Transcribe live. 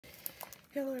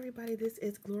Hello everybody, this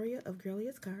is Gloria of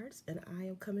Girliest Cards, and I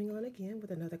am coming on again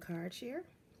with another card share.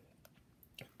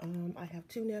 I have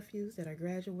two nephews that are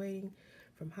graduating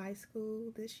from high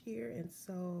school this year, and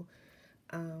so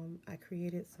I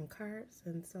created some cards,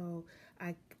 and so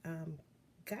I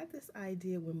got this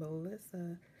idea when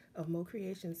Melissa of Moe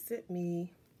Creations sent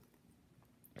me,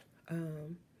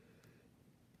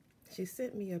 she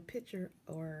sent me a picture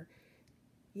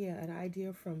an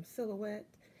idea from Silhouette,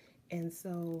 and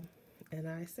so and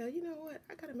I said, you know what,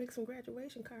 I gotta make some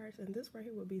graduation cards, and this right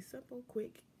here would be simple,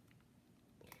 quick,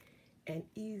 and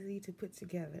easy to put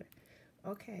together.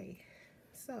 Okay,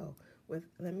 so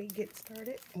let me get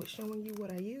started with showing you what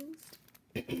I used.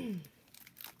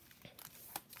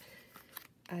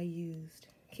 I used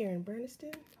Karen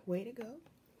Berniston, Way to Go.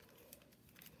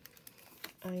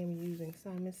 I am using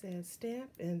Simon Says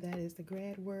stamp, and that is the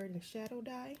grad word and shadow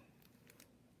die.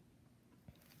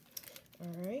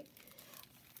 All right.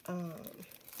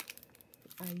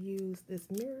 I use this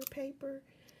mirror paper.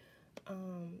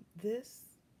 This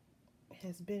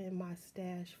has been in my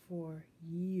stash for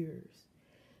years,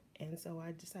 and so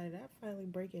I decided I'd finally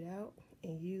break it out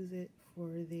and use it for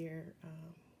their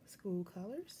school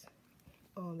colors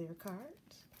on their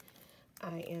cards.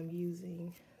 I am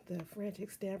using the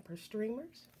Frantic Stamper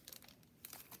streamers.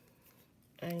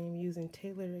 I am using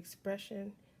Tailored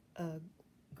Expression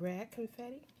grad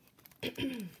confetti.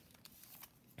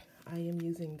 I am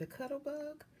using the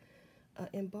Cuttlebug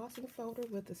embossing folder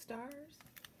with the stars.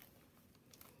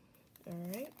 All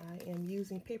right, I am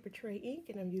using Paper Tray ink,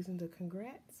 and I'm using the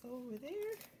Congrats over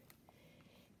there.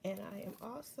 And I am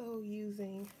also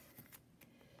using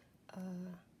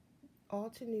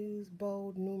Altenews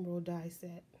Bold Numeral die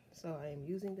set. So I am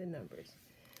using the numbers.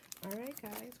 All right,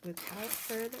 guys, without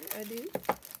further ado,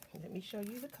 let me show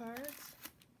you the cards.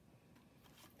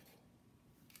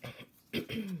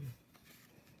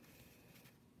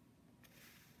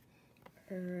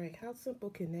 Alright, how simple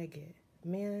can that get?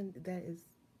 Man, that is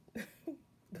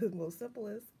the most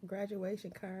simplest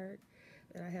graduation card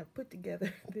that I have put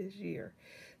together this year.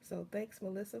 So thanks,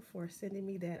 Melissa, for sending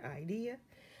me that idea.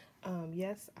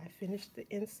 Yes, I finished the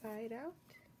inside out.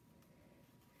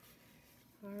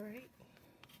 Alright,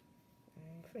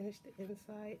 I finished the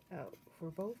inside out for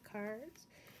both cards.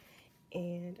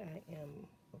 And I am,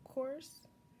 of course,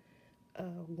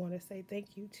 want to say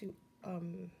thank you to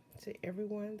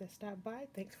everyone that stopped by.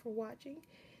 Thanks for watching.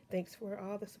 Thanks for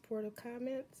all the supportive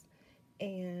comments,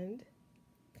 and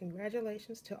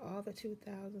congratulations to all the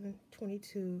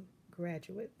 2022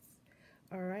 graduates.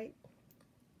 All right,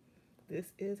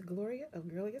 this is Gloria of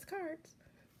Girliest Cards.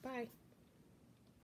 Bye.